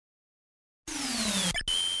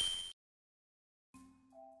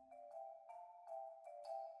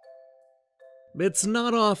It's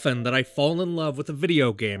not often that I fall in love with a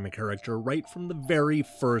video game character right from the very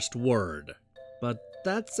first word, but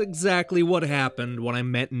that's exactly what happened when I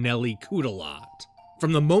met Nelly Cootalot.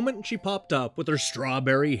 From the moment she popped up with her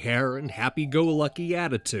strawberry hair and happy-go-lucky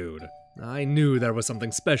attitude, I knew there was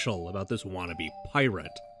something special about this wannabe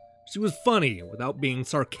pirate. She was funny without being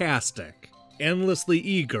sarcastic, endlessly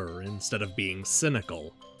eager instead of being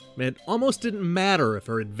cynical. It almost didn't matter if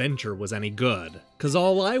her adventure was any good, cause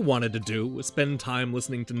all I wanted to do was spend time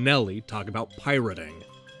listening to Nelly talk about pirating.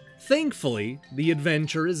 Thankfully, the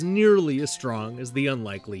adventure is nearly as strong as the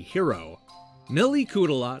unlikely hero. Nelly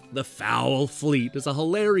Cootalot, The Fowl Fleet is a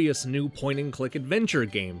hilarious new point-and-click adventure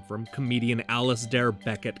game from comedian Alasdair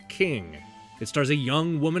Beckett-King. It stars a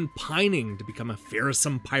young woman pining to become a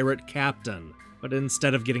fearsome pirate captain, but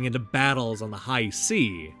instead of getting into battles on the high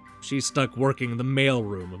sea, she's stuck working the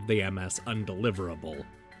mailroom of the MS Undeliverable.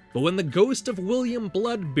 But when the ghost of William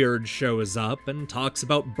Bloodbeard shows up and talks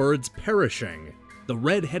about birds perishing, the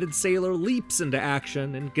red-headed sailor leaps into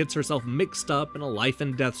action and gets herself mixed up in a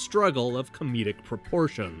life-and-death struggle of comedic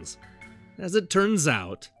proportions. As it turns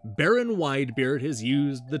out, Baron Widebeard has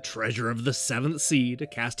used the treasure of the Seventh Sea to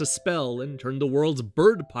cast a spell and turn the world's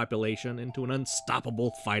bird population into an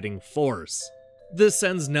unstoppable fighting force. This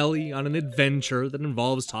sends Nelly on an adventure that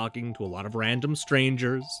involves talking to a lot of random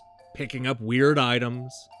strangers, picking up weird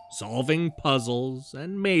items, solving puzzles,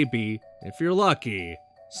 and maybe, if you're lucky,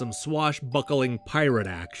 some swashbuckling pirate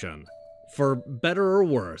action. For better or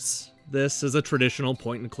worse, this is a traditional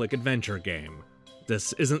point-and-click adventure game.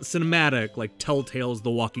 This isn't cinematic like Telltale's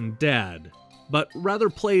The Walking Dead, but rather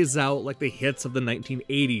plays out like the hits of the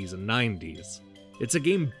 1980s and 90s. It's a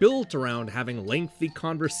game built around having lengthy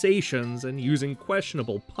conversations and using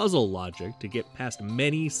questionable puzzle logic to get past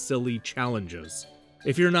many silly challenges.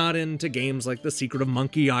 If you're not into games like The Secret of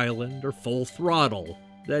Monkey Island or Full Throttle,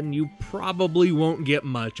 then you probably won't get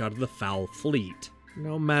much out of the Fowl Fleet,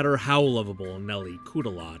 no matter how lovable Nelly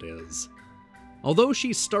Cootalot is. Although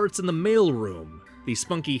she starts in the mailroom, the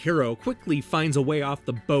spunky hero quickly finds a way off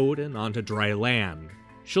the boat and onto dry land.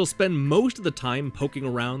 She'll spend most of the time poking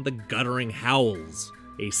around the Guttering Howls,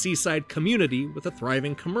 a seaside community with a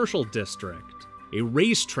thriving commercial district, a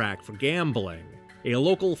racetrack for gambling, a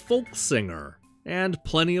local folk singer, and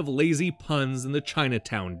plenty of lazy puns in the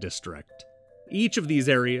Chinatown district. Each of these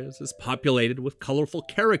areas is populated with colorful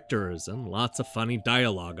characters and lots of funny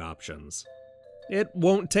dialogue options. It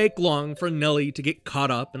won't take long for Nelly to get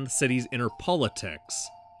caught up in the city's inner politics.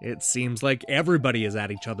 It seems like everybody is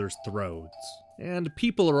at each other's throats, and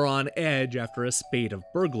people are on edge after a spate of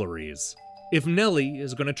burglaries. If Nelly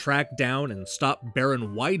is going to track down and stop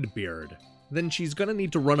Baron Widebeard, then she's going to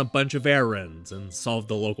need to run a bunch of errands and solve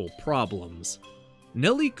the local problems.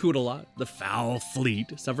 Nelly Cootalot, The Fowl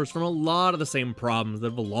Fleet, suffers from a lot of the same problems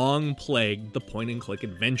that have long plagued the point-and-click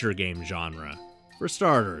adventure game genre. For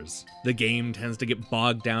starters, the game tends to get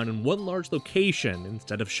bogged down in one large location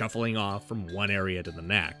instead of shuffling off from one area to the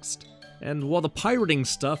next. And while the pirating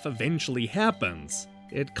stuff eventually happens,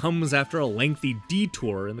 it comes after a lengthy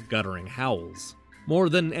detour in the Guttering Howls. More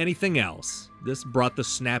than anything else, this brought the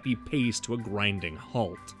snappy pace to a grinding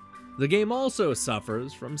halt. The game also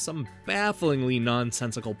suffers from some bafflingly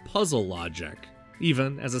nonsensical puzzle logic.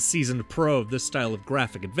 Even as a seasoned pro of this style of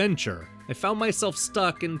graphic adventure, I found myself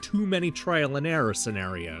stuck in too many trial and error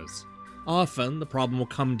scenarios. Often, the problem will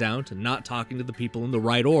come down to not talking to the people in the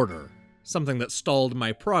right order, something that stalled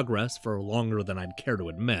my progress for longer than I'd care to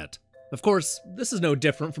admit. Of course, this is no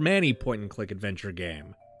different from any point-and-click adventure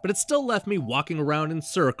game, but it still left me walking around in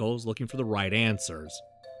circles looking for the right answers.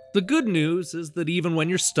 The good news is that even when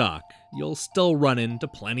you're stuck, you'll still run into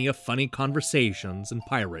plenty of funny conversations and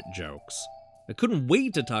pirate jokes. I couldn't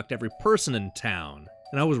wait to talk to every person in town,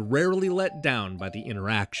 and I was rarely let down by the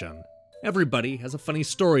interaction. Everybody has a funny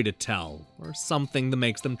story to tell, or something that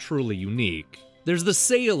makes them truly unique. There's the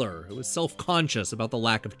sailor who is self-conscious about the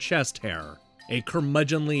lack of chest hair, a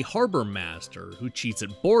curmudgeonly harbor master who cheats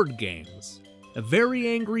at board games, a very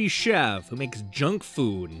angry chef who makes junk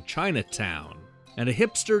food in Chinatown, and a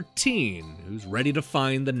hipster teen who's ready to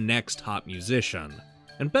find the next hot musician.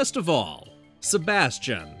 And best of all,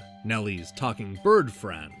 Sebastian, Nelly's talking bird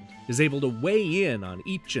friend, is able to weigh in on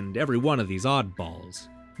each and every one of these oddballs.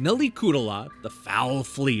 Nelly Cootalot, The Fowl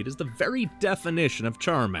Fleet, is the very definition of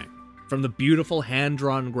charming. From the beautiful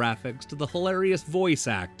hand-drawn graphics to the hilarious voice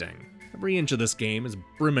acting, every inch of this game is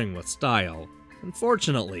brimming with style.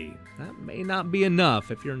 Unfortunately, that may not be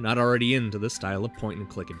enough if you're not already into this style of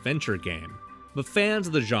point-and-click adventure game. But fans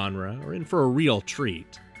of the genre are in for a real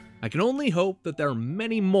treat. I can only hope that there are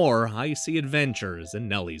many more high-sea adventures in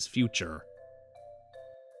Nelly's future.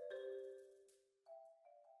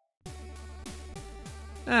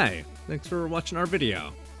 Hey, thanks for watching our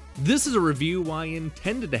video. This is a review I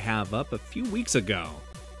intended to have up a few weeks ago,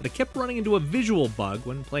 but I kept running into a visual bug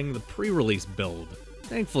when playing the pre-release build.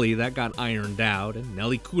 Thankfully, that got ironed out, and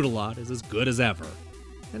Nelly Cootalot is as good as ever.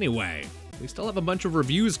 Anyway, we still have a bunch of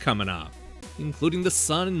reviews coming up, including The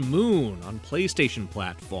Sun and Moon on PlayStation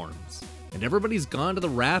platforms, and Everybody's Gone to the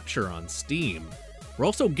Rapture on Steam. We're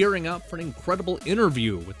also gearing up for an incredible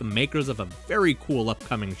interview with the makers of a very cool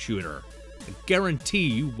upcoming shooter. I guarantee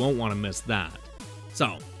you won't want to miss that.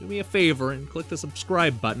 So, do me a favor and click the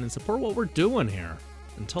subscribe button and support what we're doing here.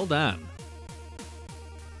 Until then.